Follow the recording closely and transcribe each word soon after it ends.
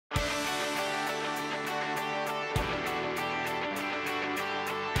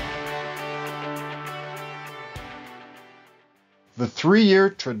The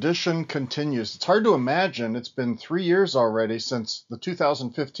 3-year tradition continues. It's hard to imagine it's been 3 years already since the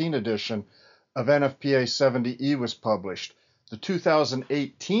 2015 edition of NFPA 70E was published. The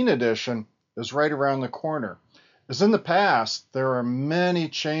 2018 edition is right around the corner. As in the past, there are many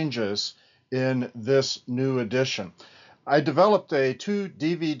changes in this new edition. I developed a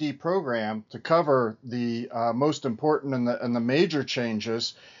 2-DVD program to cover the most important and the major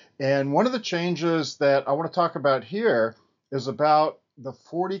changes. And one of the changes that I want to talk about here is about the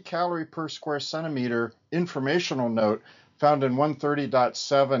 40 calorie per square centimeter informational note found in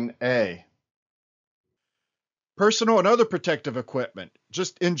 130.7a. Personal and other protective equipment,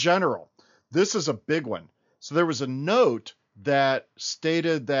 just in general. This is a big one. So there was a note that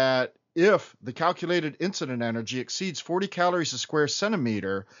stated that if the calculated incident energy exceeds 40 calories a square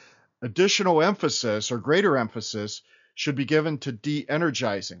centimeter, additional emphasis or greater emphasis should be given to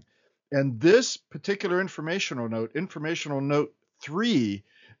de-energizing. And this particular informational note 3,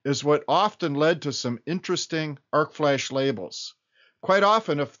 is what often led to some interesting arc flash labels. Quite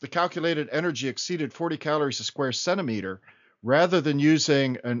often, if the calculated energy exceeded 40 calories a square centimeter, rather than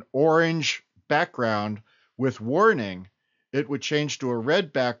using an orange background with warning, it would change to a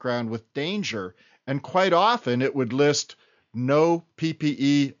red background with danger, and quite often it would list no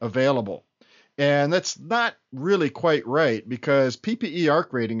PPE available. And that's not really quite right, because PPE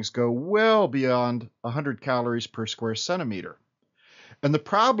arc ratings go well beyond 100 calories per square centimeter. And the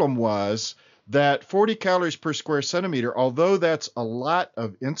problem was that 40 calories per square centimeter, although that's a lot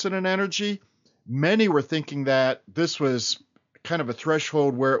of incident energy, many were thinking that this was kind of a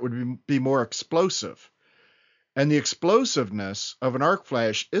threshold where it would be more explosive. And the explosiveness of an arc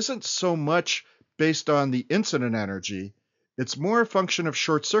flash isn't so much based on the incident energy, it's more a function of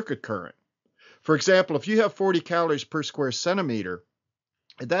short circuit current. For example, if you have 40 calories per square centimeter,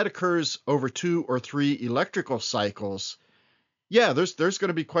 and that occurs over 2 or 3 electrical cycles, yeah, there's going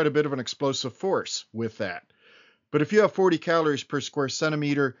to be quite a bit of an explosive force with that. But if you have 40 calories per square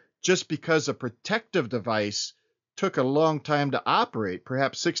centimeter just because a protective device took a long time to operate,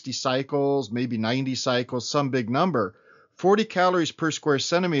 perhaps 60 cycles, maybe 90 cycles, some big number, 40 calories per square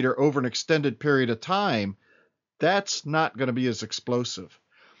centimeter over an extended period of time, that's not going to be as explosive.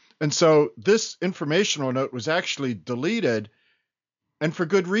 And so this informational note was actually deleted, and for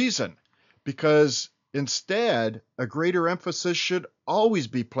good reason, because instead, a greater emphasis should always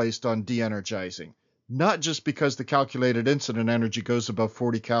be placed on de-energizing, not just because the calculated incident energy goes above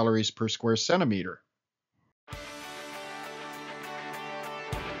 40 calories per square centimeter.